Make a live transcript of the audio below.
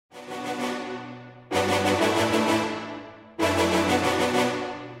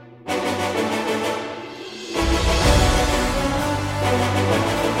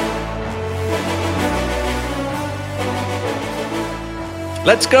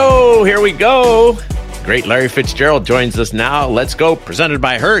Let's go. Here we go. Great Larry Fitzgerald joins us now. Let's go. Presented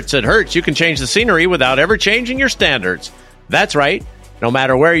by Hertz. At Hertz, you can change the scenery without ever changing your standards. That's right. No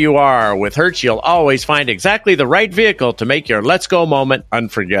matter where you are, with Hertz, you'll always find exactly the right vehicle to make your let's go moment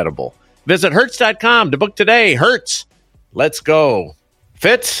unforgettable. Visit Hertz.com to book today. Hertz. Let's go.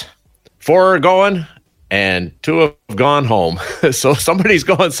 Fitz, 4 are going and 2 have gone home. So somebody's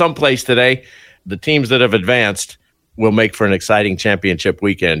going someplace today. The teams that have advanced will make for an exciting championship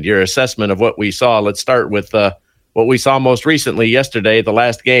weekend. Your assessment of what we saw. Let's start with what we saw most recently yesterday, the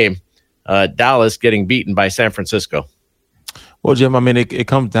last game, Dallas getting beaten by San Francisco. Well, Jim, I mean, it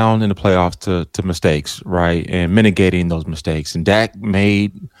comes down in the playoffs to mistakes, right, and mitigating those mistakes. And Dak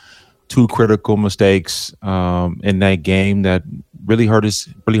made 2 critical mistakes in that game that really hurt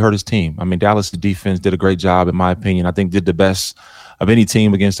his team. I mean, Dallas' defense did a great job, in my opinion. I think did the best of any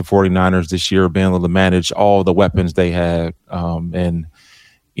team against the 49ers this year, being able to manage all the weapons they had. And,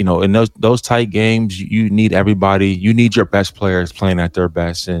 you know, in those tight games, you need everybody. You need your best players playing at their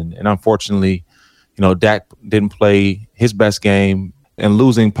best. And unfortunately, you know, Dak didn't play his best game. And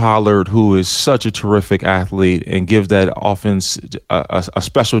losing Pollard, who is such a terrific athlete and gives that offense a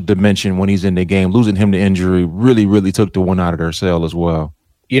special dimension when he's in the game, losing him to injury really, really took the one out of their sail as well.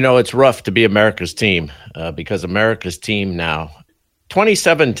 You know, it's rough to be America's team because America's team now,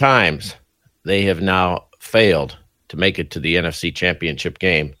 27 times they have now failed to make it to the NFC Championship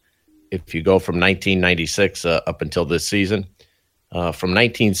game. If you go from 1996 up until this season, from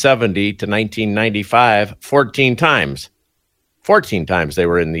 1970 to 1995, 14 times. 14 times they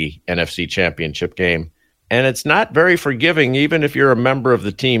were in the NFC Championship game. And it's not very forgiving, even if you're a member of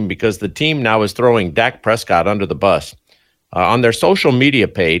the team, because the team now is throwing Dak Prescott under the bus. On their social media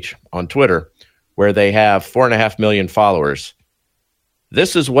page on Twitter, where they have 4.5 million followers,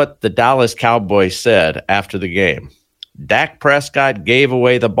 this is what the Dallas Cowboys said after the game. Dak Prescott gave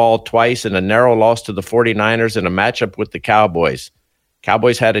away the ball twice in a narrow loss to the 49ers in a matchup with the Cowboys.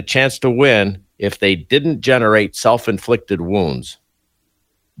 Cowboys had a chance to win if they didn't generate self-inflicted wounds.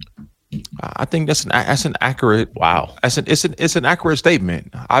 I think that's an accurate. Wow. It's an accurate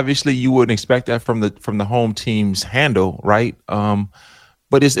statement. Obviously, you wouldn't expect that from the home team's handle, right?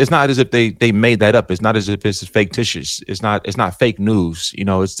 But it's not as if they made that up. It's not as if it's fictitious. It's not fake news. You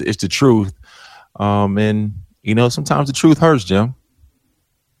know, it's the truth. And you know, sometimes the truth hurts, Jim.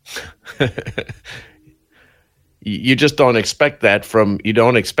 You just don't expect that you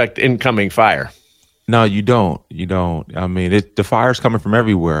don't expect incoming fire. No, you don't. You don't. I mean, the fire's coming from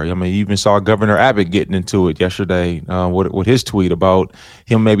everywhere. I mean, you even saw Governor Abbott getting into it yesterday with his tweet about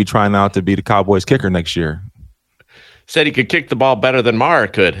him maybe trying out to be the Cowboys kicker next year. Said he could kick the ball better than Maher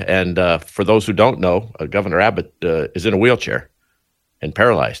could. And for those who don't know, Governor Abbott is in a wheelchair and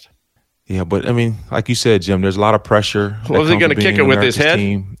paralyzed. Yeah, but I mean, like you said, Jim, there's a lot of pressure. Was he going to kick it with his head?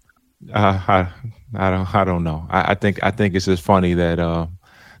 Team. I don't know. I think it's just funny that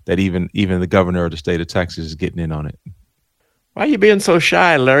that even the governor of the state of Texas is getting in on it. Why are you being so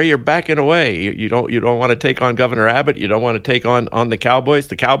shy, Larry? You're backing away. You don't want to take on Governor Abbott. You don't want to take on the Cowboys.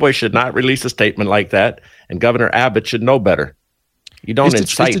 The Cowboys should not release a statement like that, and Governor Abbott should know better. You don't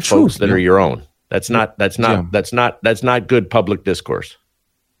incite folks truth, that are your own. That's not good public discourse.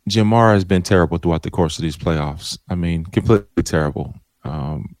 Jim Mara has been terrible throughout the course of these playoffs. I mean, completely terrible.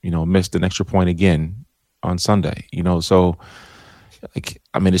 Missed an extra point again on Sunday. So.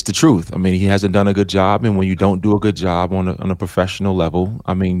 I mean, it's the truth. I mean, he hasn't done a good job, and when you don't do a good job on a professional level,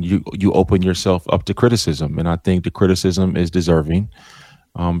 I mean, you open yourself up to criticism, and I think the criticism is deserving.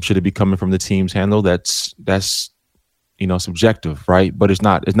 Should it be coming from the team's handle? That's subjective, right? But it's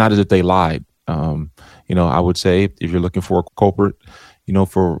not as if they lied. I would say if you're looking for a culprit,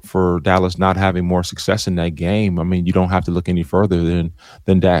 for Dallas not having more success in that game, I mean, you don't have to look any further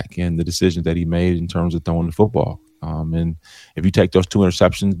than Dak and the decisions that he made in terms of throwing the football. And if you take those 2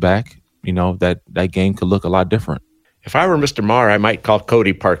 interceptions back, that game could look a lot different. If I were Mr. Maher, I might call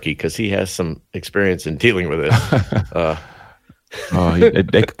Cody Parkey because he has some experience in dealing with it.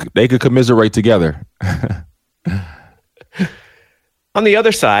 They could commiserate together. On the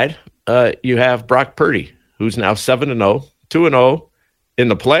other side, you have Brock Purdy, who's now 7-0, 2-0 in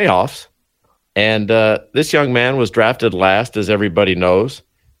the playoffs. And this young man was drafted last, as everybody knows.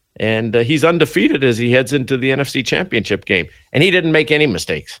 And he's undefeated as he heads into the NFC Championship game. And he didn't make any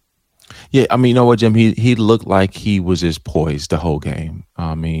mistakes. Yeah, I mean, you know what, Jim? He looked like he was just poised the whole game.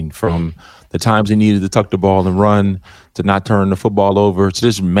 I mean, from the times he needed to tuck the ball and run to not turn the football over to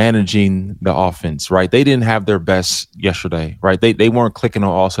just managing the offense, right? They didn't have their best yesterday, right? They weren't clicking on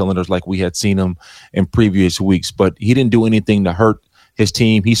all cylinders like we had seen them in previous weeks. But he didn't do anything to hurt his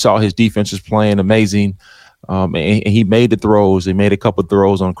team. He saw his defense was playing amazing. And he made the throws. He made a couple of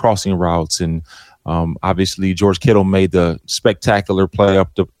throws on crossing routes, and obviously George Kittle made the spectacular play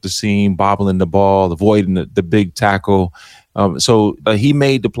up the seam, bobbling the ball, avoiding the big tackle. So he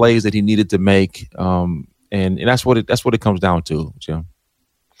made the plays that he needed to make, and that's what it comes down to, Jim.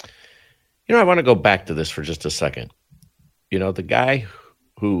 I want to go back to this for just a second. The guy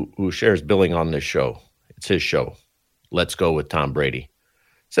who shares billing on this show, it's his show, Let's Go with Tom Brady,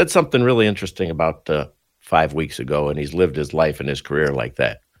 said something really interesting about 5 weeks ago, and he's lived his life and his career like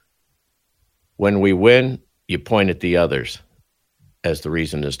that. When we win, you point at the others as the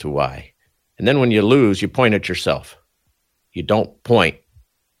reason as to why. And then when you lose, you point at yourself. You don't point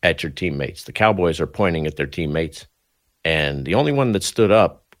at your teammates. The Cowboys are pointing at their teammates. And the only one that stood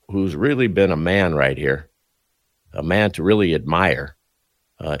up, who's really been a man right here, a man to really admire,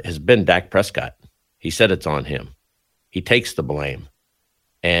 has been Dak Prescott. He said it's on him. He takes the blame.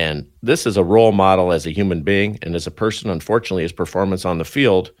 And this is a role model as a human being, and as a person. Unfortunately, his performance on the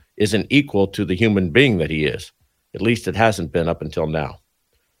field isn't equal to the human being that he is. At least it hasn't been up until now.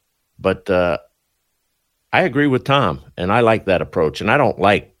 But I agree with Tom, and I like that approach. And I don't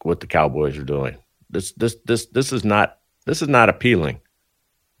like what the Cowboys are doing. This is not appealing.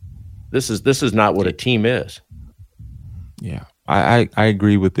 This is not what a team is. Yeah, I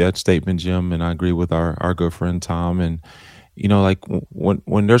agree with that statement, Jim, and I agree with our good friend Tom. And like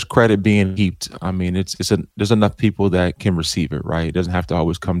when there's credit being heaped, I mean, there's enough people that can receive it, right? It doesn't have to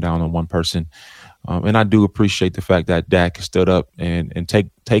always come down on one person. And I do appreciate the fact that Dak stood up and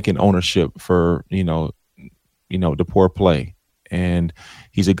taken ownership for the poor play. And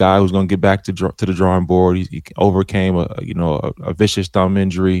he's a guy who's going to get back to the drawing board. He overcame a vicious thumb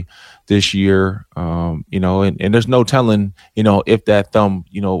injury this year, and there's no telling, if that thumb,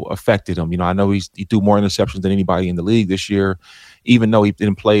 affected him. I know he threw more interceptions than anybody in the league this year, even though he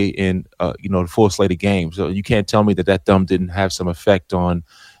didn't play in, the full slate of games. So you can't tell me that thumb didn't have some effect on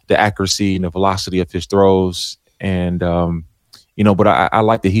the accuracy and the velocity of his throws. And, but I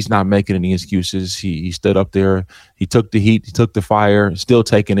like that he's not making any excuses. He stood up there. He took the heat. He took the fire, still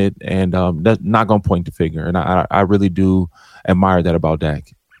taking it, and not going to point the finger. And I really do admire that about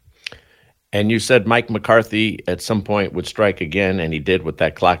Dak. And you said Mike McCarthy at some point would strike again, and he did with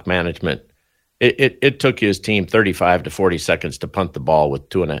that clock management. It took his team 35 to 40 seconds to punt the ball with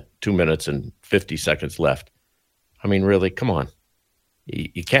 2 minutes and 50 seconds left. I mean, really, come on.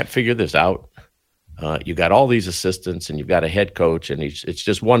 You can't figure this out. You got all these assistants, and you've got a head coach, and it's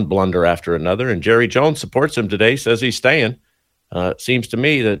just one blunder after another. And Jerry Jones supports him today, says he's staying. Seems to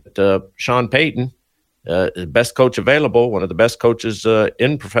me that Sean Payton, the best coach available, one of the best coaches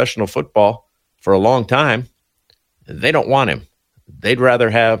in professional football for a long time, they don't want him. They'd rather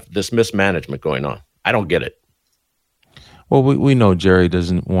have this mismanagement going on. I don't get it. Well, we know Jerry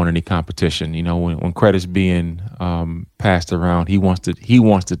doesn't want any competition. When credit's being passed around, he wants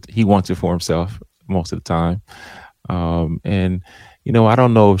it for himself most of the time. And I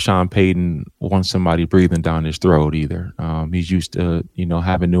don't know if Sean Payton wants somebody breathing down his throat either. He's used to,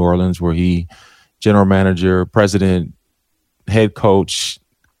 having New Orleans where he general manager, president, head coach,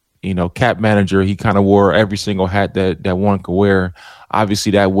 cap manager. He kind of wore every single hat that one could wear.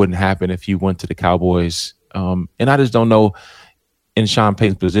 Obviously, that wouldn't happen if he went to the Cowboys. And I just don't know in Sean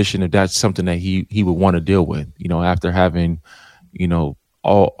Payton's position if that's something that he would want to deal with, after having,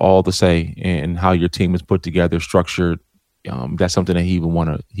 all the say in how your team is put together, structured. That's something that he would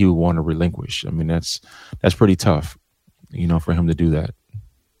want to relinquish. I mean, that's pretty tough, for him to do that.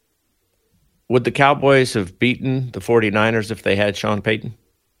 Would the Cowboys have beaten the 49ers if they had Sean Payton?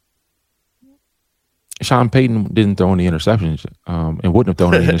 Sean Payton didn't throw any interceptions, and wouldn't have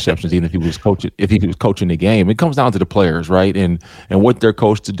thrown any interceptions even if he was coaching the game. It comes down to the players, right? And what they're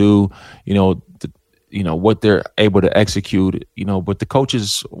coached to do, what they're able to execute, but the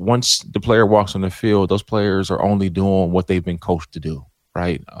coaches, once the player walks on the field, those players are only doing what they've been coached to do,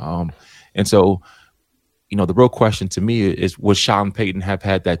 right? And so, the real question to me is, would Sean Payton have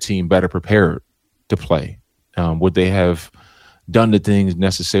had that team better prepared to play? Would they have done the things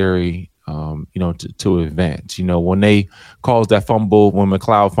necessary, to advance? When they caused that fumble, when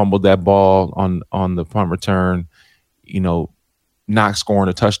McLeod fumbled that ball on the punt return, not scoring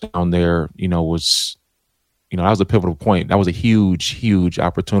a touchdown there, was, that was a pivotal point. That was a huge, huge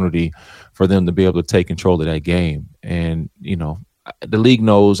opportunity for them to be able to take control of that game. And, the league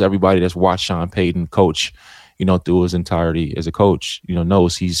knows, everybody that's watched Sean Payton coach, through his entirety as a coach,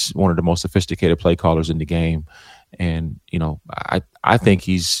 knows he's one of the most sophisticated play callers in the game. And, I think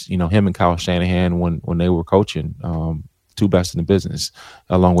he's, him and Kyle Shanahan, when they were coaching, two best in the business,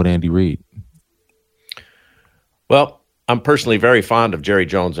 along with Andy Reid. Well, I'm personally very fond of Jerry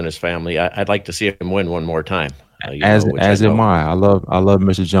Jones and his family. I'd like to see him win one more time. As am I. I love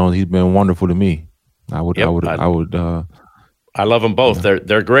Mr. Jones. He's been wonderful to me. I love them both.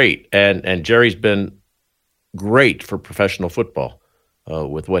 They're great, and Jerry's been great for professional football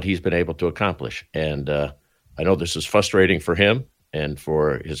with what he's been able to accomplish. And I know this is frustrating for him and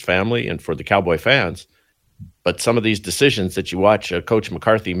for his family and for the Cowboy fans. But some of these decisions that you watch Coach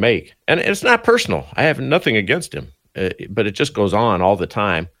McCarthy make, and it's not personal. I have nothing against him, but it just goes on all the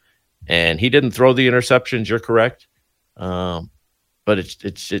time. And he didn't throw the interceptions. You're correct, but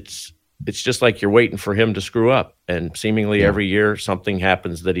it's just like you're waiting for him to screw up, and seemingly every year something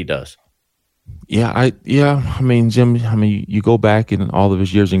happens that he does. I mean, Jim. I mean, you go back in all of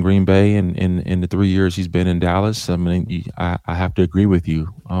his years in Green Bay, and in the 3 years he's been in Dallas. I mean, I have to agree with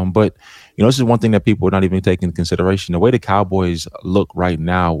you. But this is one thing that people are not even taking into consideration. The way the Cowboys look right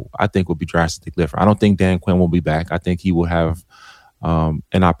now, I think will be drastically different. I don't think Dan Quinn will be back. I think he will have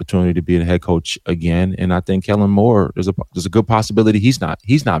an opportunity to be a head coach again, and I think Kellen Moore, there's a good possibility he's not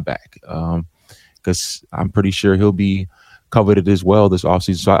back, because I'm pretty sure he'll be coveted as well this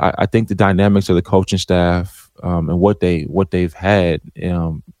offseason. So I think the dynamics of the coaching staff and what they've had,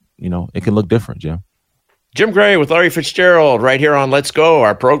 it can look different, Jim. Jim Gray with Larry Fitzgerald right here on Let's Go.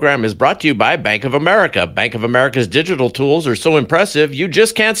 Our program is brought to you by Bank of America. Bank of America's digital tools are so impressive, you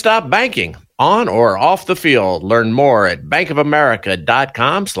just can't stop banking. On or off the field. Learn more at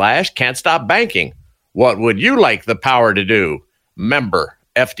bankofamerica.com/can'tstopbanking. What would you like the power to do? Member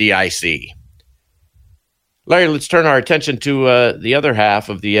FDIC. Larry, let's turn our attention to the other half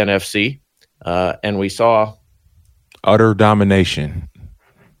of the NFC. And we saw utter domination.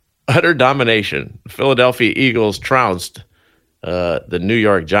 Philadelphia Eagles trounced the New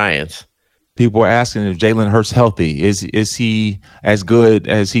York Giants. People are asking if Jalen Hurts healthy. Is he as good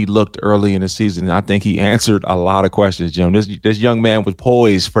as he looked early in the season? And I think he answered a lot of questions, Jim. This young man was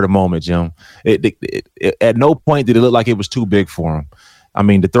poised for the moment, Jim. At no point did it look like it was too big for him. I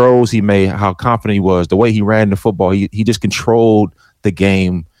mean, the throws he made, how confident he was, the way he ran the football, he just controlled the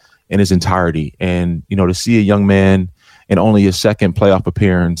game in its entirety. And, to see a young man in only his second playoff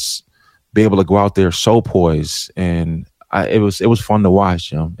appearance be able to go out there so poised, and it was fun to watch,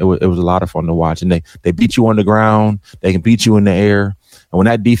 Jim. It was a lot of fun to watch. And they beat you on the ground, they can beat you in the air. And when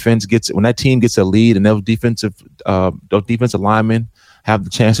that team gets a lead and those defensive linemen have the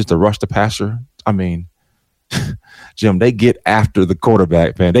chances to rush the passer, I mean, Jim, they get after the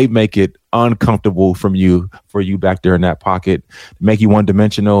quarterback, man. They make it uncomfortable for you back there in that pocket, make you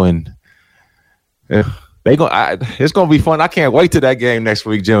one-dimensional, and it's gonna be fun. I can't wait to that game next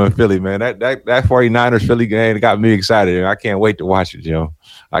week, Jim, in Philly, man. That 49ers Philly game got me excited. I can't wait to watch it, Jim.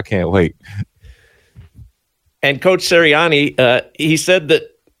 I can't wait. And Coach Sirianni, he said that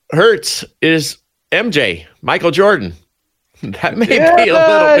Hurts is MJ, Michael Jordan. That may be a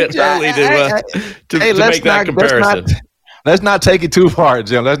little bit early to make that comparison. Let's not take it too far,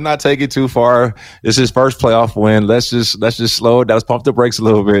 Jim. Let's not take it too far. It's his first playoff win. Let's just slow it down. Let's pump the brakes a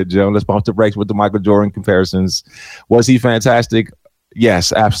little bit, Jim. Let's pump the brakes with the Michael Jordan comparisons. Was he fantastic?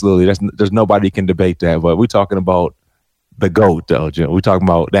 Yes, absolutely. There's nobody can debate that. But we're talking about the GOAT, though, Jim. We're talking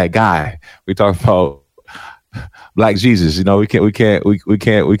about that guy. We're talking about Black Jesus. We can't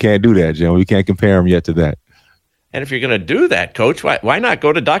do that, Jim. We can't compare him yet to that. And if you're going to do that, Coach, why not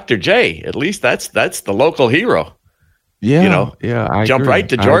go to Dr. J? At least that's the local hero. Yeah, I jump agree. right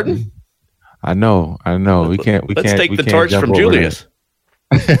to Jordan. I know. We can't. Let's take the torch from Julius.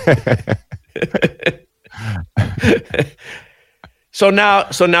 So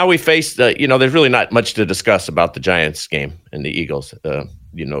now we face there's really not much to discuss about the Giants game and the Eagles.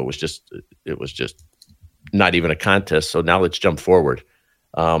 It was just not even a contest. So now let's jump forward.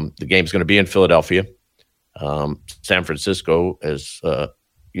 The game's going to be in Philadelphia. San Francisco has,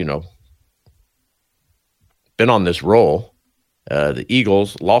 been on this roll. The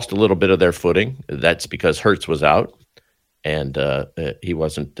Eagles lost a little bit of their footing. That's because Hurts was out and he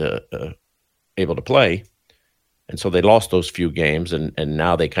wasn't able to play. And so they lost those few games, and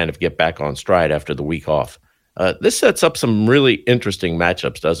now they kind of get back on stride after the week off. This sets up some really interesting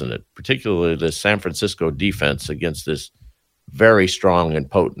matchups, doesn't it? Particularly the San Francisco defense against this very strong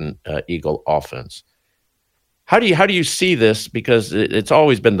and potent Eagle offense. How do you see this? Because it's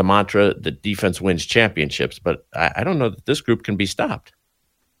always been the mantra that defense wins championships, but I don't know that this group can be stopped.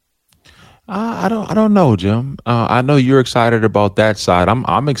 I don't know, Jim. I know you're excited about that side.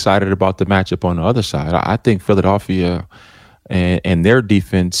 I'm excited about the matchup on the other side. I think Philadelphia and their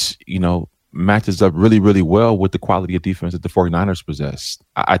defense, matches up really, really well with the quality of defense that the 49ers possess.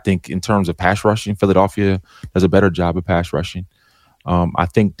 I think in terms of pass rushing, Philadelphia does a better job of pass rushing. I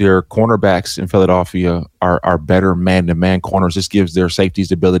think their cornerbacks in Philadelphia are better man-to-man corners. This gives their safeties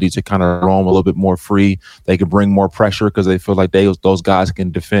the ability to kind of roam a little bit more free. They can bring more pressure because they feel like those guys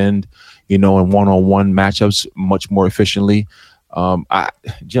can defend, in one-on-one matchups much more efficiently.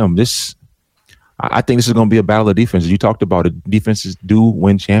 Jim, I think this is going to be a battle of defenses. You talked about it. Defenses do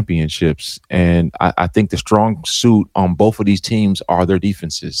win championships. And I think the strong suit on both of these teams are their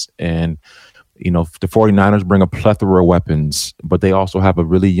defenses. And, the 49ers bring a plethora of weapons, but they also have a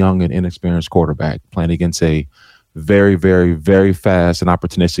really young and inexperienced quarterback playing against a very, very, very fast and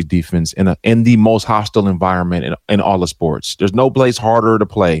opportunistic defense in the most hostile environment in all of sports. There's no place harder to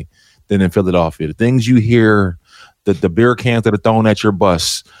play than in Philadelphia. The things you hear, the beer cans that are thrown at your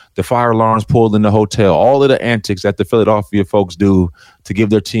bus, the fire alarms pulled in the hotel, all of the antics that the Philadelphia folks do to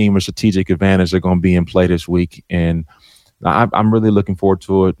give their team a strategic advantage are going to be in play this week. And I'm really looking forward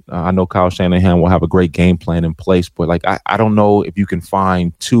to it. I know Kyle Shanahan will have a great game plan in place, but I don't know if you can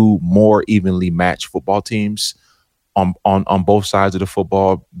find two more evenly matched football teams on both sides of the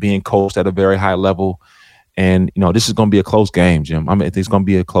football being coached at a very high level. And, this is going to be a close game, Jim. I mean, it's going to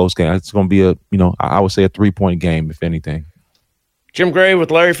be a close game. It's going to be I would say a 3-point game, if anything. Jim Gray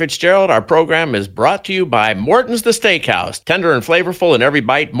with Larry Fitzgerald. Our program is brought to you by Morton's the Steakhouse. Tender and flavorful in every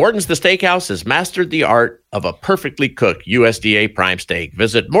bite, Morton's the Steakhouse has mastered the art of a perfectly cooked USDA prime steak.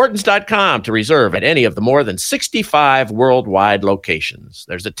 Visit Mortons.com to reserve at any of the more than 65 worldwide locations.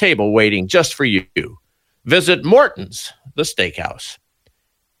 There's a table waiting just for you. Visit Morton's the Steakhouse.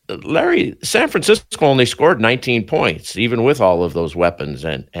 Larry, San Francisco only scored 19 points, even with all of those weapons,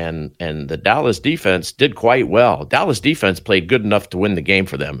 and the Dallas defense did quite well. Dallas defense played good enough to win the game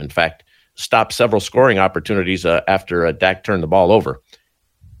for them. In fact, stopped several scoring opportunities after Dak turned the ball over.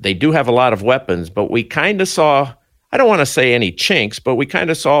 They do have a lot of weapons, but we kind of saw, I don't want to say any chinks, but we kind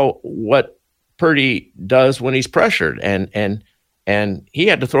of saw what Purdy does when he's pressured, and he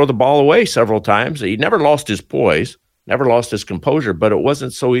had to throw the ball away several times. He never lost his poise. Never lost his composure, but it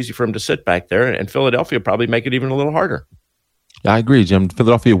wasn't so easy for him to sit back there, and Philadelphia probably make it even a little harder. Yeah, I agree, Jim.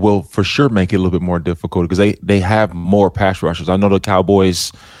 Philadelphia will for sure make it a little bit more difficult because they have more pass rushers. I know the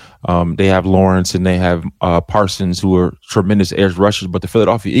Cowboys, they have Lawrence and they have Parsons, who are tremendous edge rushers, but the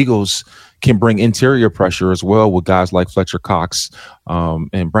Philadelphia Eagles can bring interior pressure as well with guys like Fletcher Cox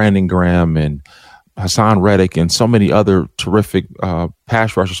and Brandon Graham and Hassan Reddick and so many other terrific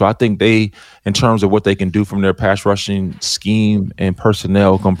pass rushers. So I think they, in terms of what they can do from their pass rushing scheme and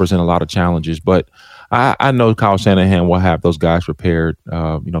personnel, can present a lot of challenges. But I know Kyle Shanahan will have those guys prepared,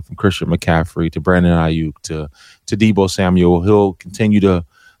 from Christian McCaffrey to Brandon Ayuk to Deebo Samuel. He'll continue to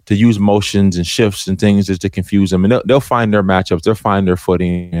use motions and shifts and things just to confuse them. And they'll find their matchups. They'll find their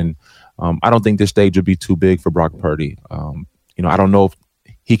footing. And I don't think this stage would be too big for Brock Purdy. I don't know if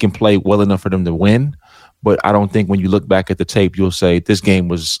he can play well enough for them to win, but I don't think when you look back at the tape, you'll say this game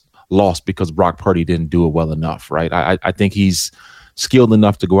was lost because Brock Purdy didn't do it well enough, right? I think he's skilled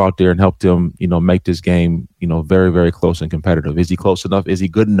enough to go out there and help them, make this game, very, very close and competitive. Is he close enough? Is he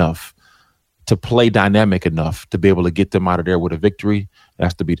good enough to play dynamic enough to be able to get them out of there with a victory?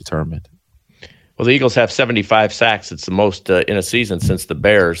 That's to be determined. Well, the Eagles have 75 sacks. It's the most in a season since the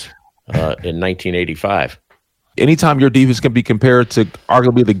Bears in 1985. Anytime your defense can be compared to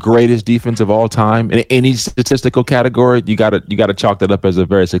arguably the greatest defense of all time in any statistical category, you got to chalk that up as a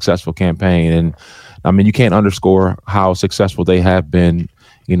very successful campaign. And I mean, you can't underscore how successful they have been,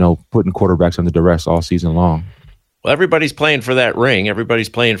 putting quarterbacks under duress all season long. Well, everybody's playing for that ring. Everybody's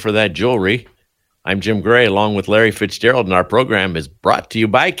playing for that jewelry. I'm Jim Gray, along with Larry Fitzgerald, and our program is brought to you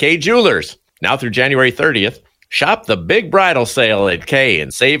by Kay Jewelers. Now through January 30th, shop the big bridal sale at Kay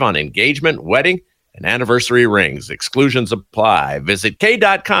and save on engagement, wedding, and anniversary rings. Exclusions apply. Visit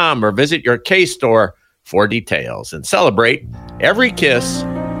Kay.com or visit your Kay store for details, and celebrate every kiss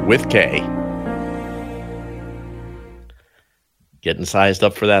with Kay. Getting sized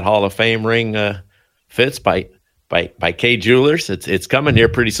up for that Hall of Fame ring, Fitz, by Kay Jewelers. It's coming here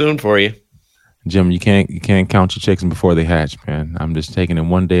pretty soon for you. Jim, you can't count your chickens before they hatch, man. I'm just taking it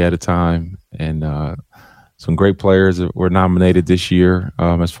one day at a time, and some great players were nominated this year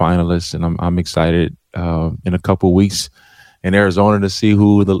as finalists, and I'm excited in a couple of weeks in Arizona to see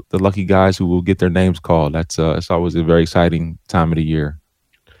who the lucky guys who will get their names called. It's always a very exciting time of the year.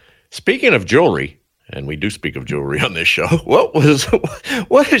 Speaking of jewelry, and we do speak of jewelry on this show,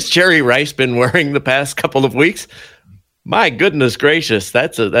 what has Jerry Rice been wearing the past couple of weeks? My goodness gracious,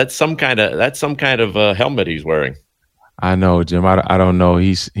 that's some kind of helmet he's wearing. I know, Jim. I don't know.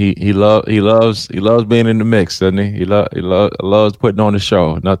 He loves being in the mix, doesn't he? He loves putting on the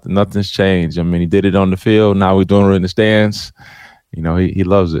show. Nothing's changed. I mean, he did it on the field. Now we're doing it in the stands. He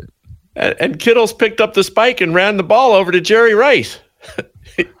loves it. And Kittle's picked up the spike and ran the ball over to Jerry Rice.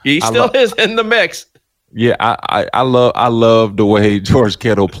 He still is in the mix. Yeah, I love the way George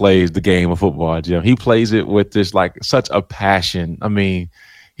Kittle plays the game of football, Jim. He plays it with this like such a passion. I mean,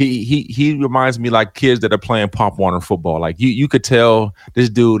 he reminds me like kids that are playing Pop Warner football. Like you could tell this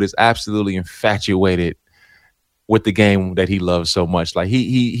dude is absolutely infatuated with the game that he loves so much. Like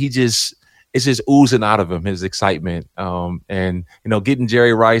he just, it's just oozing out of him, his excitement. And getting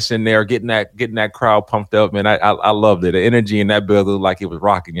Jerry Rice in there, getting that crowd pumped up, man. I loved it. The energy in that building looked like it was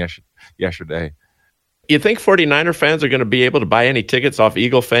rocking yesterday. You think 49er fans are going to be able to buy any tickets off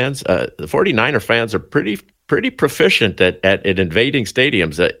Eagle fans? The 49er fans are pretty proficient at invading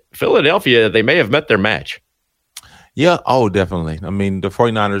stadiums. Philadelphia, they may have met their match. Yeah, definitely. I mean, the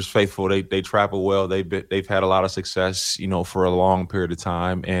 49ers faithful, they travel well. They've had a lot of success, for a long period of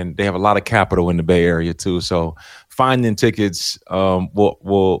time, and they have a lot of capital in the Bay Area too. So finding tickets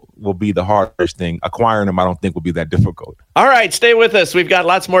will be the hardest thing. Acquiring them, I don't think will be that difficult. All right, stay with us. We've got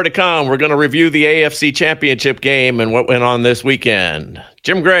lots more to come. We're going to review the AFC Championship game and what went on this weekend.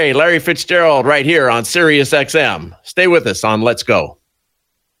 Jim Gray, Larry Fitzgerald, right here on Sirius XM. Stay with us on Let's Go.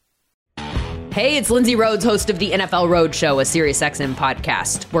 Hey, it's Lindsay Rhodes, host of the NFL Roadshow, a SiriusXM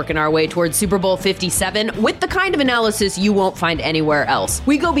podcast. Working our way towards Super Bowl 57 with the kind of analysis you won't find anywhere else.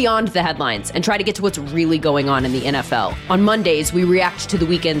 We go beyond the headlines and try to get to what's really going on in the NFL. On Mondays, we react to the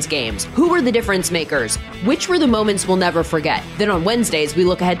weekend's games. Who were the difference makers? Which were the moments we'll never forget? Then on Wednesdays, we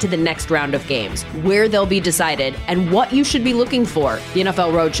look ahead to the next round of games, where they'll be decided, and what you should be looking for. The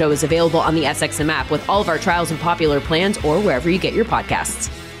NFL Roadshow is available on the SXM app with all of our trials and popular plans or wherever you get your podcasts.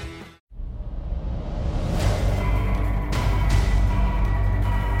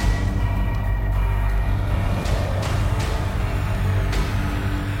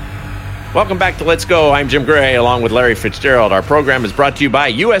 Welcome back to Let's Go. I'm Jim Gray, along with Larry Fitzgerald. Our program is brought to you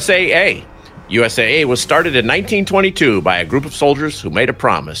by USAA. USAA was started in 1922 by a group of soldiers who made a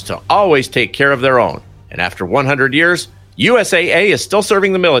promise to always take care of their own. And after 100 years, USAA is still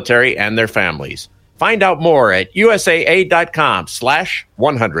serving the military and their families. Find out more at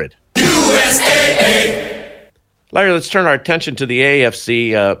USAA.com/100. USAA! Larry, let's turn our attention to the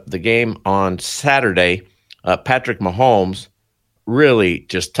AFC, the game on Saturday. Patrick Mahomes really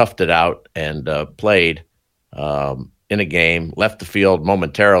just toughed it out and played in a game, left the field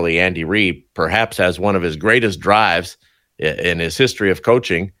momentarily. Andy Reid perhaps has one of his greatest drives in his history of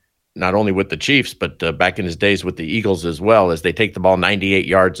coaching, not only with the Chiefs, but back in his days with the Eagles as well, as they take the ball 98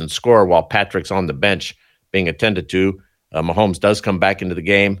 yards and score while Patrick's on the bench being attended to. Mahomes does come back into the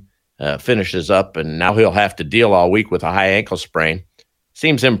game, finishes up, and now he'll have to deal all week with a high ankle sprain.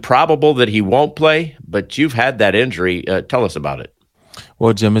 Seems improbable that he won't play, but you've had that injury. Tell us about it.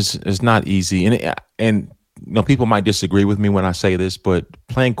 Well, Jim, it's not easy, and people might disagree with me when I say this, but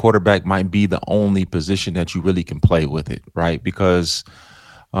playing quarterback might be the only position that you really can play with it, right? Because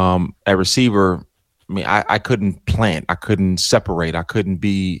at receiver, I couldn't plant, I couldn't separate, I couldn't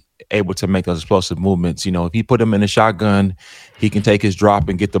be able to make those explosive movements. If you put him in a shotgun, he can take his drop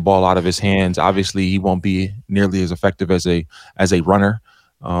and get the ball out of his hands. Obviously, he won't be nearly as effective as a runner.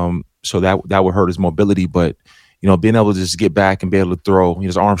 So that would hurt his mobility. But being able to just get back and be able to throw,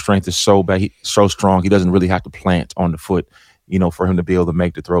 his arm strength is so so strong. He doesn't really have to plant on the foot, for him to be able to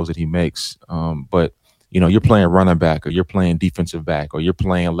make the throws that he makes. But you're playing running back, or you're playing defensive back, or you're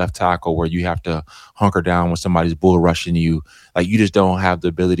playing left tackle where you have to hunker down when somebody's bull rushing you. Like, you just don't have the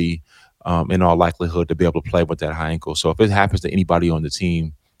ability, in all likelihood, to be able to play with that high ankle. So if it happens to anybody on the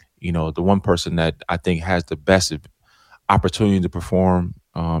team, the one person that I think has the best opportunity to perform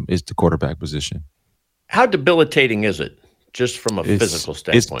is the quarterback position. How debilitating is it, just from a physical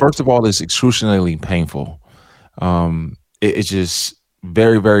standpoint? First of all, it's excruciatingly painful. It's just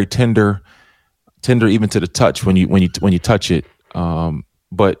very, very tender even to the touch when you touch it.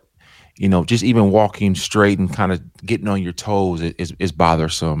 But just even walking straight and kind of getting on your toes is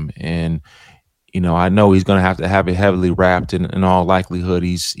bothersome. And I know he's going to have it heavily wrapped. In all likelihood,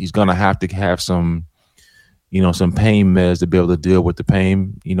 he's going to have some some pain meds to be able to deal with the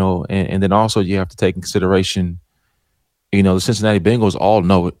pain. And then also you have to take in consideration, the Cincinnati Bengals all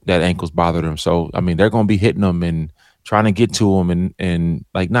know that ankles bother them. So they're going to be hitting them and trying to get to him and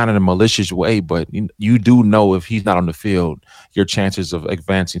like, not in a malicious way, but you do know if he's not on the field, your chances of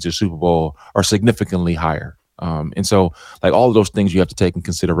advancing to Super Bowl are significantly higher. And so, like, all of those things you have to take in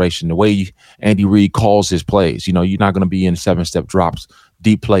consideration. The way Andy Reid calls his plays, you're not going to be in 7-step drops,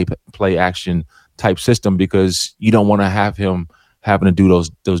 deep play action type system, because you don't want to have him having to do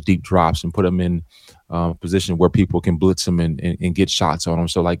those deep drops and put him in a position where people can blitz him and get shots on him.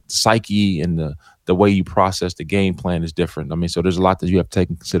 So, like, the psyche and the way you process the game plan is different. So there's a lot that you have to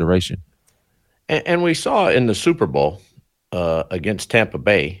take in consideration. And we saw in the Super Bowl, against Tampa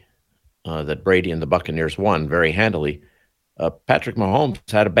Bay that Brady and the Buccaneers won very handily, Patrick Mahomes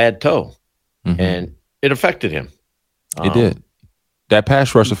had a bad toe, and it affected him. It did. That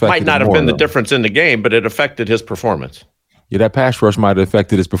pass rush affected might not him have been more, the difference in the game, but it affected his performance. Yeah, that pass rush might have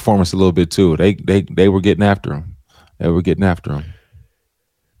affected his performance a little bit too. They were getting after him.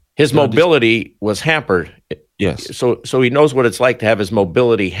 His mobility was hampered. Yes. So he knows what it's like to have his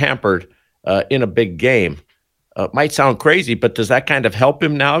mobility hampered in a big game. Might sound crazy, but does that kind of help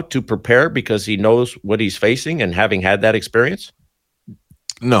him now to prepare because he knows what he's facing and having had that experience?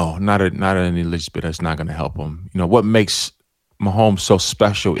 No, not any least bit. That's not going to help him. What makes Mahomes so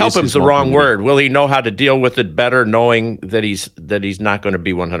special? Help him's the wrong word. Will he know how to deal with it better, knowing that he's not going to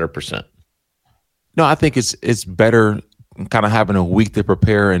be 100%? No, I think it's better kind of having a week to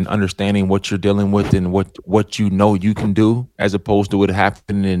prepare and understanding what you're dealing with and what you can do, as opposed to it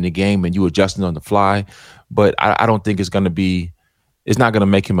happening in the game and you adjusting on the fly. But I don't think it's not going to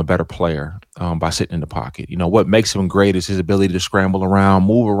make him a better player by sitting in the pocket. What makes him great is his ability to scramble around,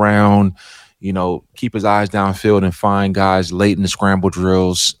 move around, keep his eyes downfield and find guys late in the scramble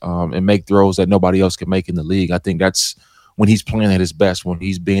drills and make throws that nobody else can make in the league. I think that's when he's playing at his best, when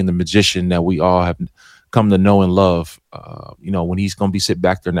he's being the magician that we all have come to know and love. When he's going to be sit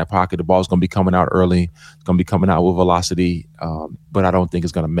back there in that pocket, the ball's going to be coming out early, it's going to be coming out with velocity, but I don't think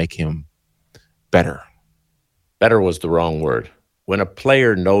it's going to make him better. Better was the wrong word. When a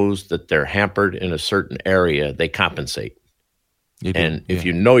player knows that they're hampered in a certain area, they compensate. If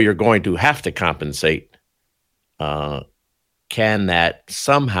you know you're going to have to compensate, can that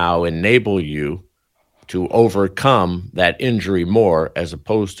somehow enable you to overcome that injury more, as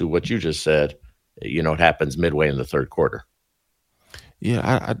opposed to what you just said, it happens midway in the third quarter? Yeah,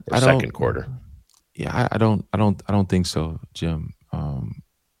 I don't, second quarter. Yeah, I don't think so, Jim.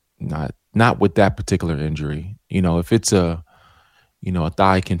 Not with that particular injury. If it's a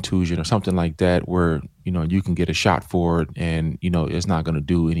thigh contusion or something like that, where you can get a shot for it and it's not going to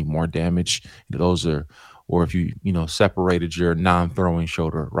do any more damage. Or if you separated your non-throwing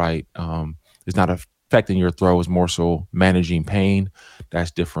shoulder, right? It's not affecting your throw. It's more so managing pain.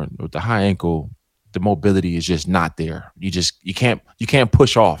 That's different. With the high ankle, the mobility is just not there. You can't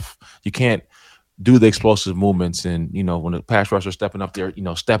push off. You can't do the explosive movements. And, when the pass rusher stepping up there,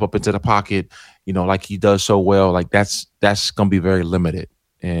 step up into the pocket, like he does so well, like that's going to be very limited.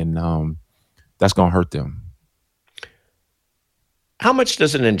 And that's going to hurt them. How much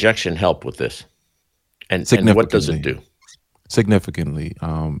does an injection help with this? And what does it do? Significantly.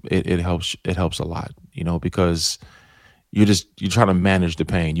 It helps a lot, because you're trying to manage the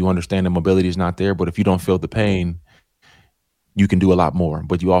pain. You understand the mobility is not there, but if you don't feel the pain, you can do a lot more.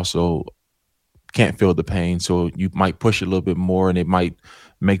 But you also can't feel the pain, so you might push it a little bit more, and it might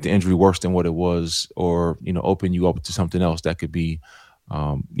make the injury worse than what it was, or open you up to something else that could be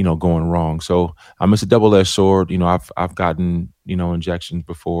going wrong. So it's a double-edged sword. I've gotten injections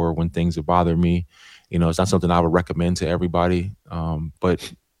before when things have bothered me. It's not something I would recommend to everybody,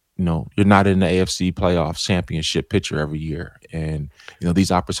 but you're not in the AFC playoff championship picture every year, and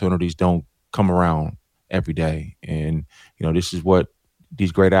these opportunities don't come around every day. And this is what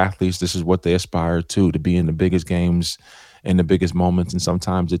these great athletes, this is what they aspire to be in the biggest games and the biggest moments. And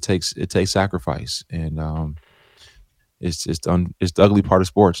sometimes it takes sacrifice. And it's the ugly part of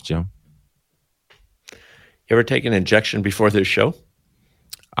sports, Jim. You ever taken an injection before this show?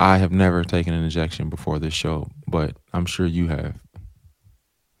 I have never taken an injection before this show, but I'm sure you have.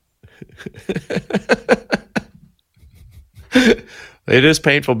 It is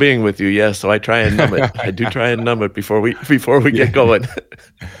painful being with you, yes. So I try and numb it. I do try and numb it before we get going.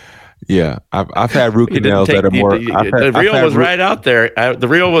 Yeah, I've had root canals that are more. The reel was right out there. The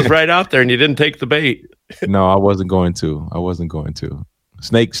reel was right out there, and you didn't take the bait. No, I wasn't going to.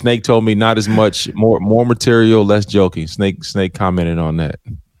 Snake told me not as much, more material, less joking. Snake commented on that.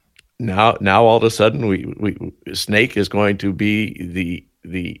 Now all of a sudden, we Snake is going to be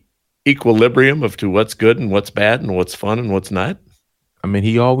the equilibrium of to what's good and what's bad and what's fun and what's not. I mean,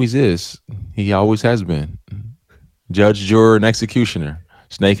 he always is. He always has been. Judge, juror, and executioner.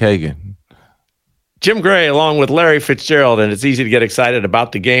 Snake Hagan. Jim Gray along with Larry Fitzgerald, and it's easy to get excited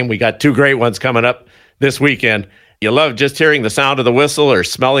about the game. We got two great ones coming up this weekend. You love just hearing the sound of the whistle or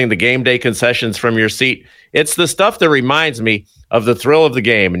smelling the game day concessions from your seat. It's the stuff that reminds me of the thrill of the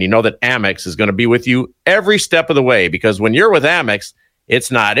game, and you know that Amex is going to be with you every step of the way, because when you're with Amex, it's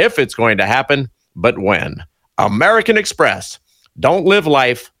not if it's going to happen, but when. American Express. Don't live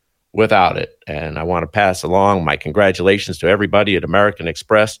life without it. And I want to pass along my congratulations to everybody at American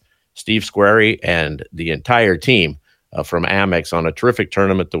Express, Steve Squarey, and the entire team from Amex on a terrific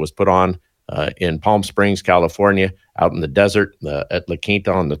tournament that was put on in Palm Springs, California, out in the desert at La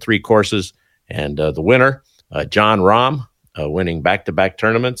Quinta on the 3 courses. And the winner, John Rahm, winning back-to-back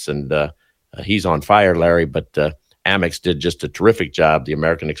tournaments. And he's on fire, Larry. But Amex did just a terrific job, the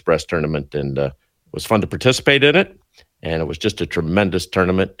American Express tournament, and it was fun to participate in it. And it was just a tremendous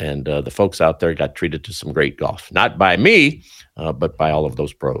tournament. And the folks out there got treated to some great golf. Not by me, but by all of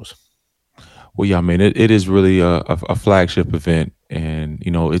those pros. Well, yeah, I mean, it is really a flagship event. And,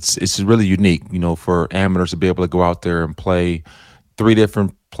 it's really unique, for amateurs to be able to go out there and play 3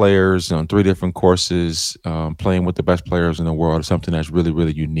 different players on 3 different courses, playing with the best players in the world is something that's really,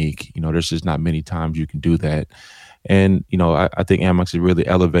 really unique. There's just not many times you can do that. And, I think Amex has really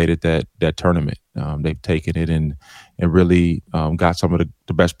elevated that tournament. They've taken it and really got some of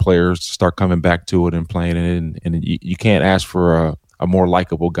the best players to start coming back to it and playing it. And you can't ask for a more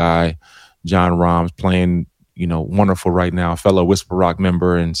likable guy. John Rahm's playing, wonderful right now, a fellow Whisper Rock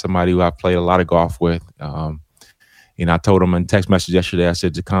member and somebody who I've played a lot of golf with. I told him in text message yesterday, I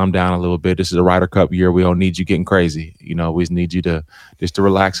said to calm down a little bit. This is a Ryder Cup year. We don't need you getting crazy. We just need you to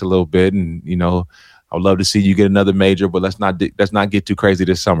relax a little bit. And, I would love to see you get another major, but let's not get too crazy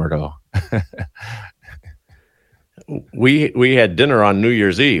this summer, though. We had dinner on New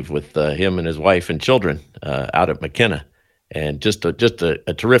Year's Eve with him and his wife and children out at McKenna, and just a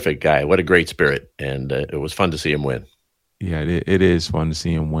terrific guy. What a great spirit, and it was fun to see him win. Yeah, it is fun to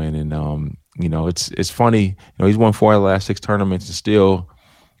see him win, and it's funny. He's won 4 of the last 6 tournaments, and still,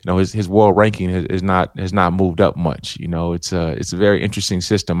 his world ranking has not moved up much. It's a very interesting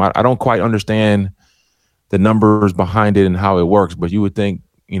system. I don't quite understand the numbers behind it and how it works, but you would think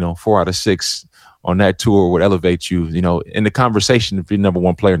 4 out of 6 on that tour would elevate you, in the conversation to be number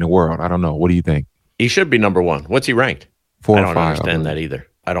 1 player in the world. I don't know. What do you think? He should be number 1. What's he ranked? 4 or 5. I don't understand that either.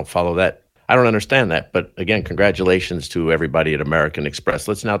 I don't follow that. I don't understand that. But again, congratulations to everybody at American Express.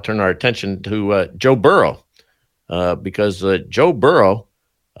 Let's now turn our attention to Joe Burrow, because Joe Burrow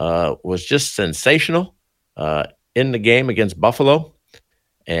was just sensational in the game against Buffalo.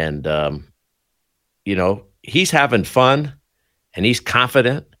 And, he's having fun and he's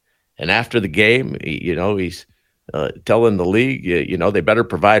confident. And after the game, he's telling the league, they better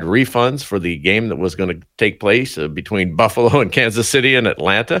provide refunds for the game that was going to take place between Buffalo and Kansas City and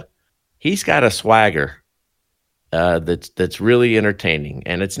Atlanta. He's got a swagger that's really entertaining.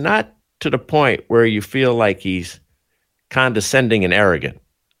 And it's not to the point where you feel like he's condescending and arrogant,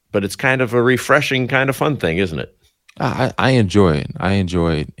 but it's kind of a refreshing kind of fun thing, isn't it? I enjoy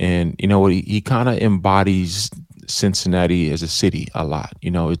it. And you know what? He kind of embodies Cincinnati as a city a lot.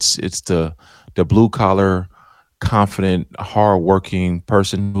 It's the blue collar, confident, hardworking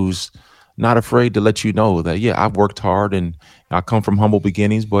person who's not afraid to let you know that, yeah, I've worked hard and I come from humble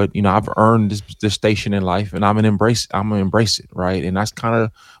beginnings, but I've earned this station in life, and I'm gonna embrace it, right? And that's kind of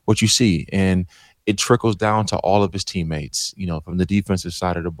what you see, and it trickles down to all of his teammates. From the defensive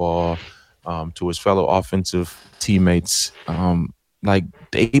side of the ball to his fellow offensive teammates. Like,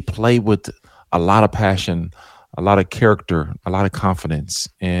 they play with a lot of passion, a lot of character, a lot of confidence,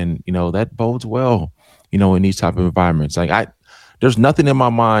 and that bodes well, in these type of environments. Like, there's nothing in my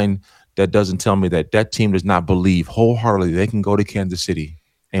mind that doesn't tell me that team does not believe wholeheartedly they can go to Kansas City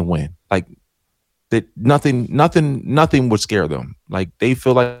and win. Like, that nothing would scare them. Like, they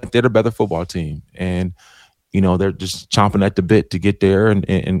feel like they're the better football team, and they're just chomping at the bit to get there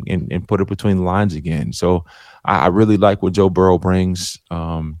and put it between the lines again. So I really like what Joe Burrow brings.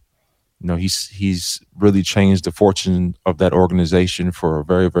 He's really changed the fortune of that organization for a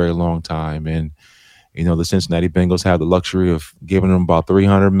very, very long time. And, the Cincinnati Bengals have the luxury of giving him about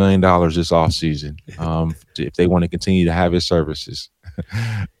 $300 million this offseason if they want to continue to have his services.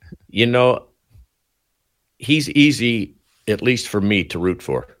 He's easy, at least for me, to root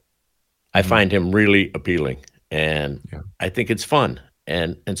for. I find him really appealing, and I think it's fun.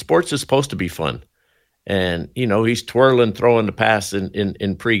 And sports is supposed to be fun. And, he's twirling, throwing the pass in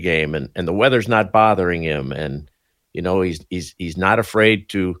pregame, and the weather's not bothering him. And, he's not afraid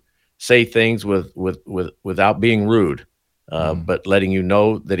to say things without being rude, but letting you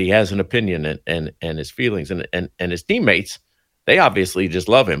know that he has an opinion and his feelings. And his teammates, they obviously just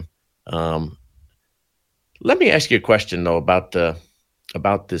love him. Let me ask you a question, though, about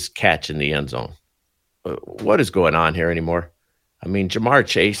this catch in the end zone. What is going on here anymore? I mean, Jamar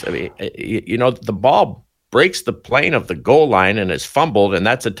Chase, the ball breaks the plane of the goal line and is fumbled, and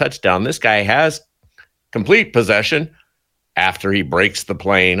that's a touchdown. This guy has complete possession after he breaks the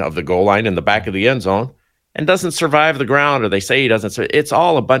plane of the goal line in the back of the end zone and doesn't survive the ground, or they say he doesn't. It's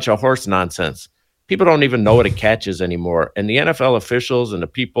all a bunch of horse nonsense. People don't even know what a catch is anymore. And the NFL officials and the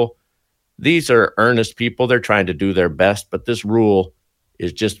people, these are earnest people. They're trying to do their best, but this rule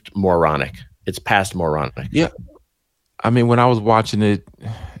is just moronic. It's past moronic. Yeah. I mean, when I was watching it,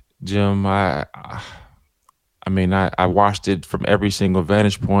 Jim, I watched it from every single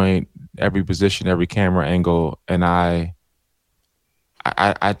vantage point, every position, every camera angle, and I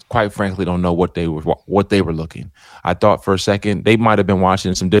quite frankly don't know what they were looking. I thought for a second they might have been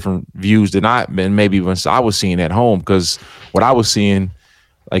watching some different views than maybe even I was seeing at home, because what I was seeing,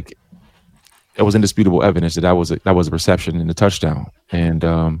 like, it was indisputable evidence that was a reception in the touchdown, and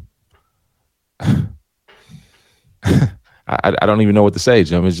I don't even know what to say,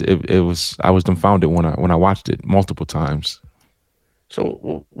 Jim. I was dumbfounded when I watched it multiple times.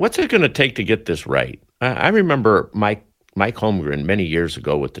 So what's it going to take to get this right? I remember Mike Holmgren many years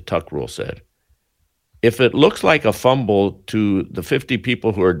ago with the tuck rule said, if it looks like a fumble to the 50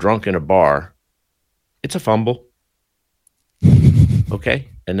 people who are drunk in a bar, it's a fumble. Okay?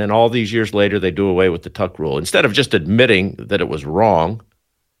 And then all these years later, they do away with the tuck rule. Instead of just admitting that it was wrong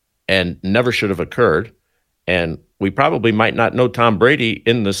and never should have occurred, and we probably might not know Tom Brady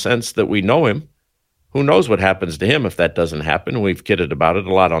in the sense that we know him. Who knows what happens to him if that doesn't happen? We've kidded about it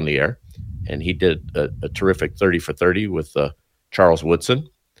a lot on the air. And he did a terrific 30 for 30 with Charles Woodson.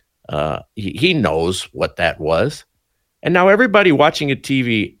 He knows what that was. And now everybody watching a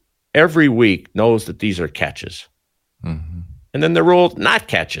TV every week knows that these are catches. Mm-hmm. And then they're ruled not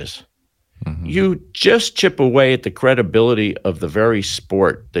catches. Mm-hmm. You just chip away at the credibility of the very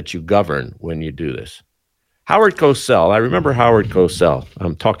sport that you govern when you do this. Howard Cosell, I remember Howard Cosell.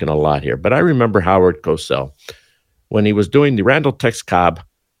 I'm talking a lot here, but I remember Howard Cosell when he was doing the Randall Tex Cobb,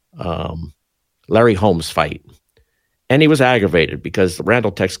 Larry Holmes fight. And he was aggravated because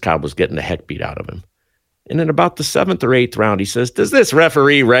Randall Tex Cobb was getting the heck beat out of him. And in about the 7th or 8th round, he says, does this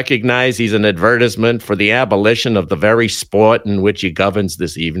referee recognize he's an advertisement for the abolition of the very sport in which he governs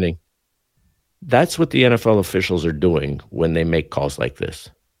this evening? That's what the NFL officials are doing when they make calls like this.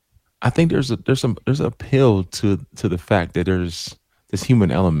 I think there's an appeal to the fact that there's this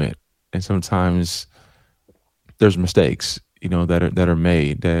human element, and sometimes there's mistakes, that are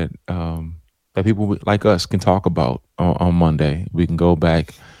made that people like us can talk about on Monday. We can go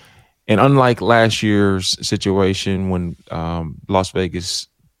back, and unlike last year's situation when Las Vegas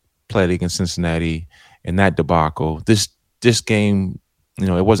played against Cincinnati and that debacle, this game,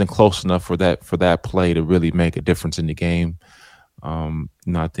 it wasn't close enough for that play to really make a difference in the game.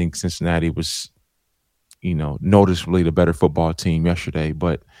 I think Cincinnati was, noticeably the better football team yesterday,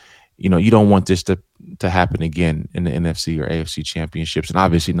 but, you don't want this to happen again in the NFC or AFC championships, and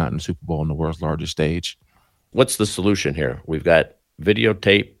obviously not in the Super Bowl on the world's largest stage. What's the solution here? We've got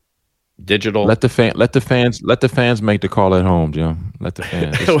videotape, digital. Let the fans make the call at home, Jim. Let the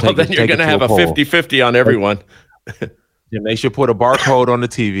fans. Well, then you're going to have a 50-50 on everyone. Jim, they should put a barcode on the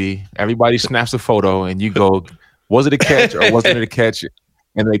TV. Everybody snaps a photo, and you go, was it a catch or wasn't it a catch?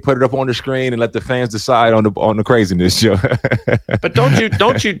 And they put it up on the screen and let the fans decide on the craziness, Joe. But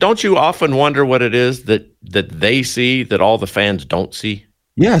don't you often wonder what it is that they see that all the fans don't see?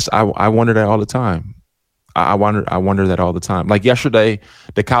 Yes, I wonder that all the time. I wonder that all the time. Like yesterday,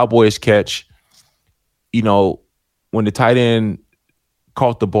 the Cowboys catch. When the tight end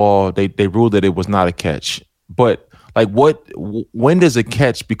caught the ball, they ruled that it was not a catch. But like, when does a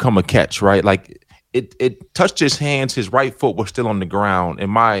catch become a catch? Right? Like. It touched his hands. His right foot was still on the ground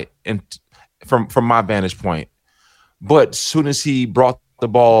from my vantage point. But as soon as he brought the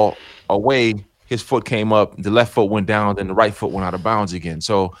ball away, his foot came up, the left foot went down, then the right foot went out of bounds again.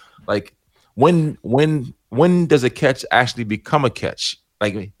 So like when does a catch actually become a catch?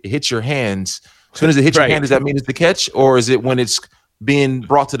 Like it hits your hands. As soon as it hits your hand, does that mean it's the catch? Or is it when it's being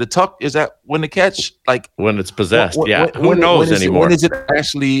brought to the tuck? Is that when the catch? Like when it's possessed. Who knows anymore? When is it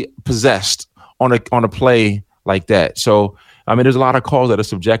actually possessed? On a play like that. So, there's a lot of calls that are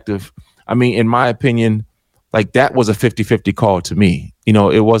subjective. In my opinion, like that was a 50-50 call to me.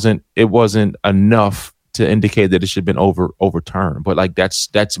 It wasn't enough to indicate that it should have been overturned. But like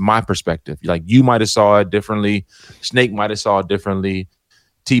that's my perspective. Like you might have saw it differently. Snake might have saw it differently.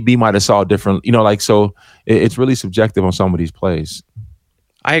 TB might have saw it differently. So it's really subjective on some of these plays.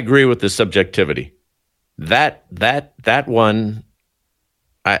 I agree with the subjectivity. That one.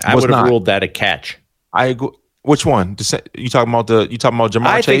 I would have ruled that a catch. I agree. Which one? You talking about Jamar Chase?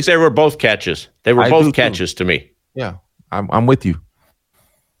 I think they were both catches. They were both catches to me. Yeah, I'm with you.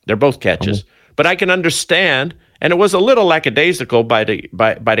 They're both catches, but I can understand. And it was a little lackadaisical by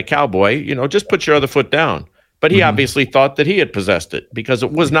the Cowboy. Just put your other foot down. But he obviously thought that he had possessed it because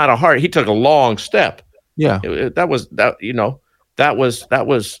it was not a hard. He took a long step. Yeah, that was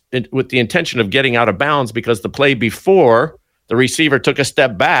with the intention of getting out of bounds because the play before. The receiver took a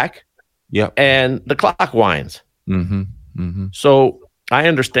step back, and the clock winds. Mm-hmm. Mm-hmm. So I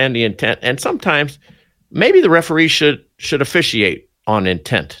understand the intent, and sometimes maybe the referee should officiate on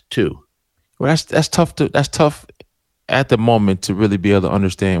intent too. Well, that's tough at the moment to really be able to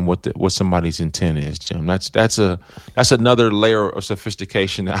understand what somebody's intent is, Jim. That's another layer of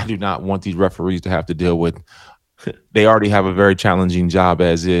sophistication that I do not want these referees to have to deal with. They already have a very challenging job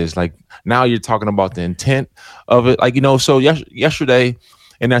as is. Like, now you're talking about the intent of it. Like, so yesterday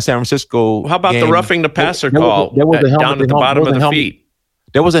in that San Francisco how about game, the roughing the passer call down at the bottom of the feet?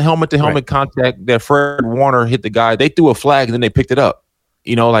 There was a helmet to helmet contact that Fred Warner hit the guy. They threw a flag and then they picked it up.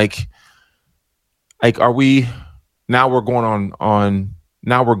 Like are we now we're going on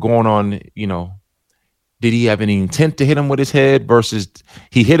did he have any intent to hit him with his head versus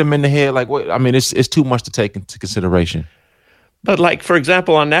he hit him in the head? Like, what? I mean, it's too much to take into consideration. But like, for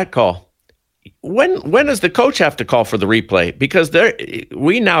example, on that call, when does the coach have to call for the replay? Because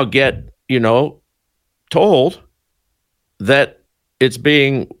we now get, told that it's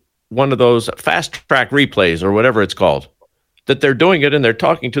being one of those fast track replays or whatever it's called, that they're doing it and they're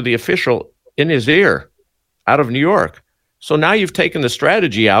talking to the official in his ear out of New York. So now you've taken the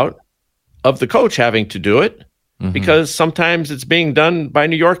strategy out of the coach having to do it because sometimes it's being done by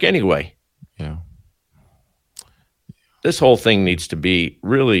New York anyway. Yeah. This whole thing needs to be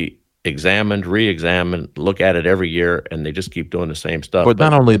really examined, re-examined, look at it every year, and they just keep doing the same stuff. But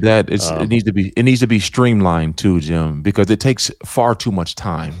not only that, it needs to be streamlined too, Jim, because it takes far too much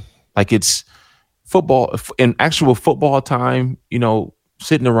time. Like, it's football, in actual football time,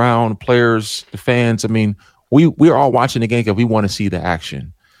 sitting around, players, the fans. I mean, we're all watching the game because we want to see the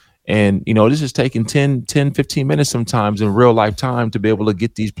action. And, this is taking 10, 15 minutes sometimes in real life time to be able to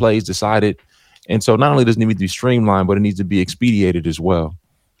get these plays decided. And so not only does it need to be streamlined, but it needs to be expedited as well.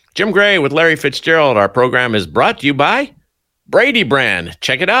 Jim Gray with Larry Fitzgerald. Our program is brought to you by Brady Brand.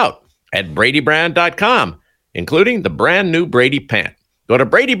 Check it out at bradybrand.com, including the brand new Brady pant. Go to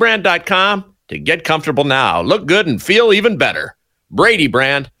bradybrand.com to get comfortable now. Look good and feel even better. Brady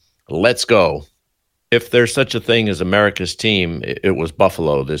Brand, let's go. If there's such a thing as America's team, it was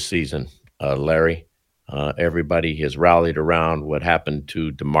Buffalo this season, Larry. Everybody has rallied around what happened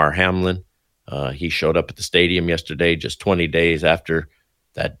to Damar Hamlin. He showed up at the stadium yesterday, just 20 days after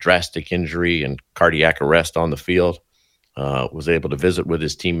that drastic injury and cardiac arrest on the field. Was able to visit with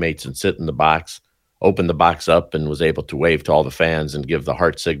his teammates and sit in the box, opened the box up, and was able to wave to all the fans and give the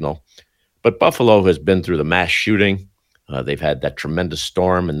heart signal. But Buffalo has been through the mass shooting. They've had that tremendous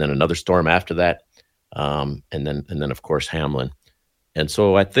storm and then another storm after that. And then of course Hamlin. And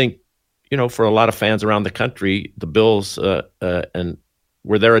so I think, for a lot of fans around the country, the Bills and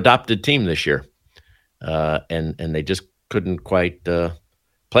were their adopted team this year. And they just couldn't quite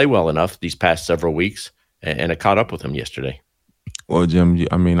play well enough these past several weeks, and it caught up with them yesterday. Well, Jim,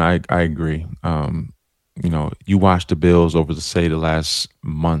 I mean, I agree. You watch the Bills over the last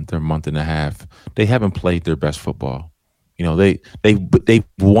month or month and a half, they haven't played their best football. They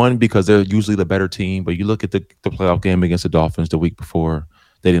won because they're usually the better team, but you look at the playoff game against the Dolphins the week before,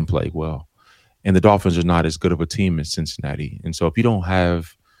 they didn't play well. And the Dolphins are not as good of a team as Cincinnati. And so if you don't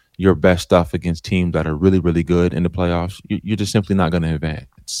have your best stuff against teams that are really, really good in the playoffs, you're just simply not going to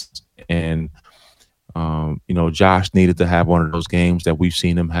advance. And, Josh needed to have one of those games that we've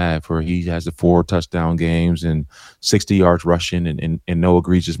seen him have where he has the 4 touchdown games and 60 yards rushing and no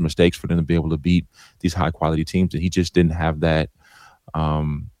egregious mistakes for them to be able to beat these high quality teams. And he just didn't have that.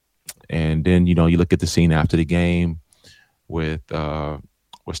 And then, you look at the scene after the game with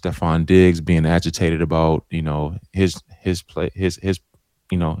Stephon Diggs being agitated about, his play, his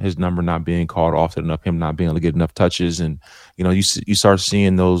number not being called often enough, him not being able to get enough touches. And, you start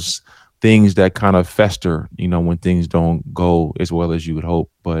seeing those things that kind of fester, when things don't go as well as you would hope.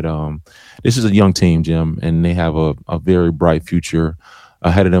 But this is a young team, Jim, and they have a very bright future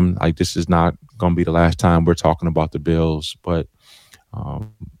ahead of them. Like, this is not going to be the last time we're talking about the Bills, but,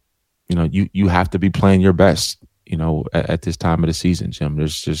 you have to be playing your best, at this time of the season, Jim.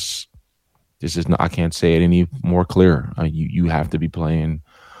 I can't say it any more clear. You have to be playing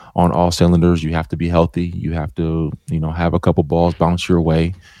on all cylinders. You have to be healthy. You have to, have a couple balls bounce your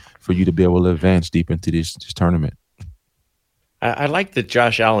way for you to be able to advance deep into this tournament. I like that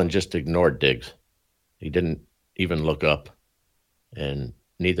Josh Allen just ignored Diggs. He didn't even look up, and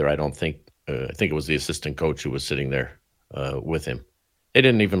neither, I don't think, I think it was the assistant coach who was sitting there with him. They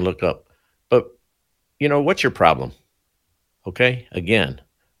didn't even look up. But, what's your problem? Okay, again,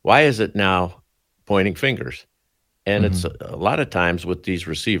 why is it now pointing fingers? And it's a lot of times with these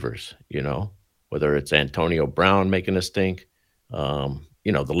receivers, whether it's Antonio Brown making a stink,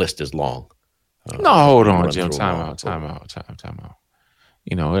 the list is long. No, hold on, Jim. Time out.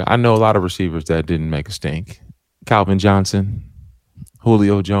 I know a lot of receivers that didn't make a stink. Calvin Johnson,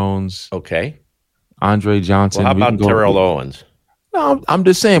 Julio Jones. Okay. Andre Johnson. Well, how about Terrell Owens? No, I'm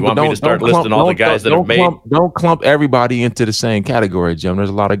just saying. But don't start listing all the guys that have made. Don't clump everybody into the same category, Jim. There's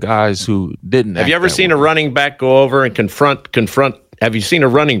a lot of guys who didn't. Have you ever seen a running back go over and confront? Have you seen a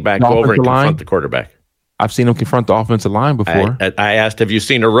running back go over and confront the quarterback? I've seen him confront the offensive line before. I asked, have you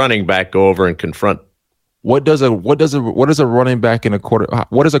seen a running back go over and confront? What does a running back in a quarter?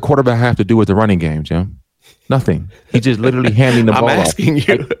 What does a quarterback have to do with the running game, Jim? Nothing. He's just literally handing the ball. I'm asking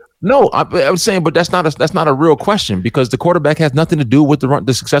you. No, I'm saying, but that's not a real question, because the quarterback has nothing to do with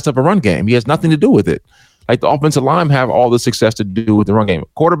the success of a run game. He has nothing to do with it. Like the offensive line have all the success to do with the run game.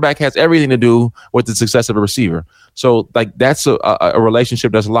 Quarterback has everything to do with the success of a receiver. So like that's a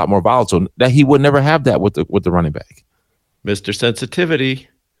relationship that's a lot more volatile. That he would never have that with the running back. Mr. Sensitivity.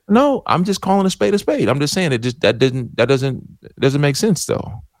 No, I'm just calling a spade a spade. I'm just saying that doesn't make sense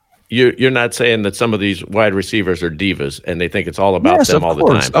though. You're not saying that some of these wide receivers are divas and they think it's all about them all the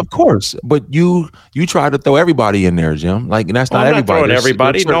time. Of course, but you try to throw everybody in there, Jim. Like, and that's not everybody. I'm not throwing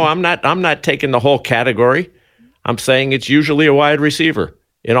everybody. No, I'm not taking the whole category. I'm saying it's usually a wide receiver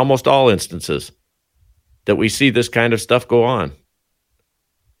in almost all instances that we see this kind of stuff go on.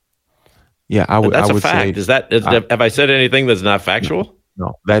 Yeah, I would. That's a fact. Have I said anything that's not factual?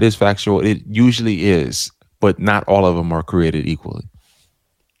 No, that is factual. It usually is, but not all of them are created equally.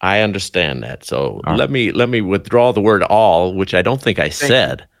 I understand that. So let me withdraw the word all, which I don't think I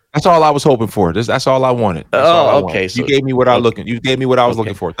said. That's all I was hoping for. That's all I wanted. Okay. So, you gave me what I was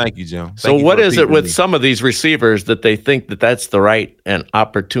looking for. Thank you, Jim. So what is it with some of these receivers that they think that that's the right and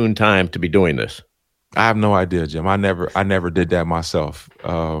opportune time to be doing this? I have no idea, Jim. I never did that myself.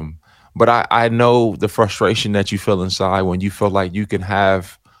 But I know the frustration that you feel inside when you feel like you can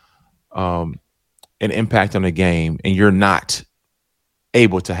have an impact on the game and you're not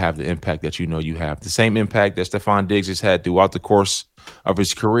able to have the impact that you have. The same impact that Stephon Diggs has had throughout the course of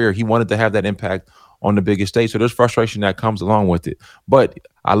his career. He wanted to have that impact on the biggest stage. So there's frustration that comes along with it. But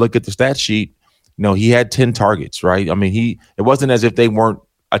I look at the stat sheet, he had 10 targets, right? I mean, it wasn't as if they weren't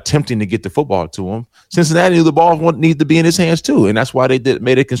attempting to get the football to him. Cincinnati knew the ball needed to be in his hands too. And that's why they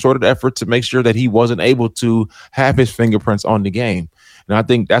made a concerted effort to make sure that he wasn't able to have his fingerprints on the game. And I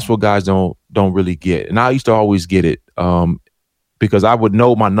think that's what guys don't really get. And I used to always get it. Because I would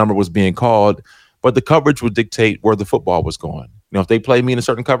know my number was being called, but the coverage would dictate where the football was going. If they play me in a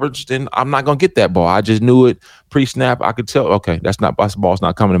certain coverage, then I'm not going to get that ball. I just knew it pre-snap. I could tell, okay, this ball's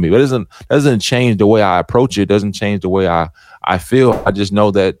not coming to me. But it doesn't change the way I approach it. It doesn't change the way I feel. I just know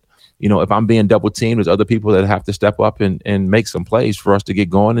that, if I'm being double teamed, there's other people that have to step up and make some plays for us to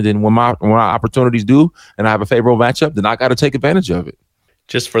get going. And then when my opportunities do, and I have a favorable matchup, then I got to take advantage of it.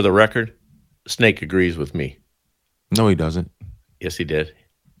 Just for the record, Snake agrees with me. No, he doesn't. Yes, he did.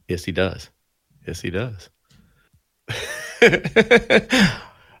 Yes, he does. Yes, he does.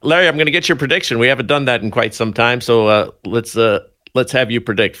 Larry, I'm going to get your prediction. We haven't done that in quite some time, so let's have you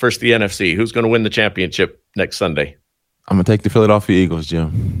predict. First, the NFC. Who's going to win the championship next Sunday? I'm going to take the Philadelphia Eagles,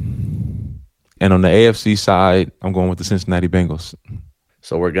 Jim. And on the AFC side, I'm going with the Cincinnati Bengals.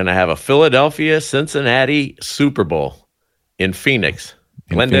 So we're going to have a Philadelphia-Cincinnati Super Bowl in Phoenix,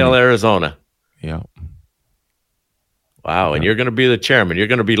 Glendale, Arizona. Yeah. Wow, and you're going to be the chairman. You're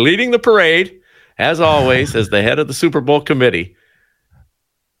going to be leading the parade, as always, as the head of the Super Bowl committee.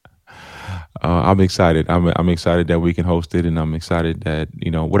 I'm excited. I'm excited that we can host it, and I'm excited that,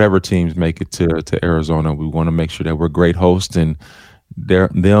 whatever teams make it to Arizona, we want to make sure that we're great hosts, and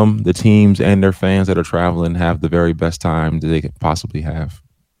the teams and their fans that are traveling have the very best time that they could possibly have.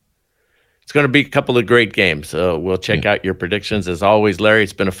 It's going to be a couple of great games. We'll check out your predictions. As always, Larry,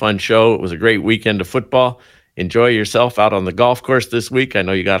 it's been a fun show. It was a great weekend of football. Enjoy yourself out on the golf course this week. I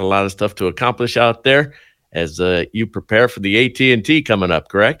know you got a lot of stuff to accomplish out there as you prepare for the AT&T coming up,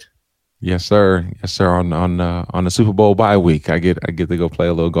 correct? Yes, sir. Yes, sir. On the Super Bowl bye week, I get to go play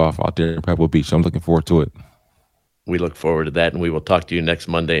a little golf out there in Pebble Beach. So I'm looking forward to it. We look forward to that, and we will talk to you next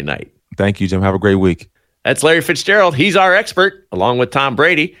Monday night. Thank you, Jim. Have a great week. That's Larry Fitzgerald. He's our expert, along with Tom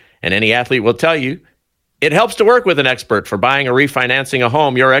Brady, and any athlete will tell you it helps to work with an expert. For buying or refinancing a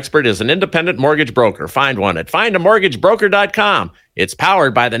home, your expert is an independent mortgage broker. Find one at findamortgagebroker.com. It's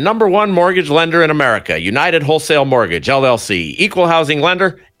powered by the #1 mortgage lender in America, United Wholesale Mortgage, LLC, Equal Housing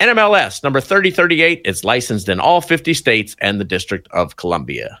Lender, NMLS number 3038. It's licensed in all 50 states and the District of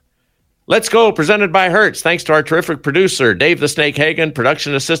Columbia. Let's Go, presented by Hertz. Thanks to our terrific producer, Dave the Snake Hagan,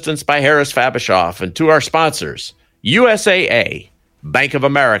 production assistance by Harris Fabishoff, and to our sponsors, USAA, Bank of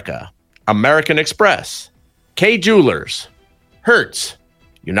America, American Express, Kay Jewelers, Hertz,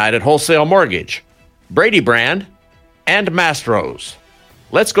 United Wholesale Mortgage, Brady Brand, and Mastros.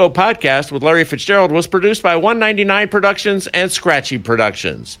 Let's Go podcast with Larry Fitzgerald was produced by 199 Productions and Scratchy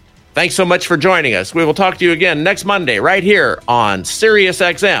Productions. Thanks so much for joining us. We will talk to you again next Monday right here on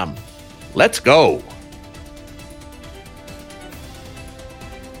SiriusXM. Let's go.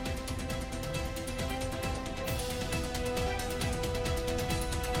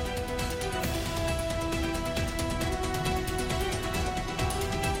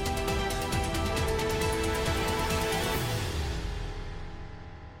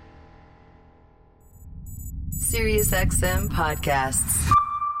 SiriusXM podcasts.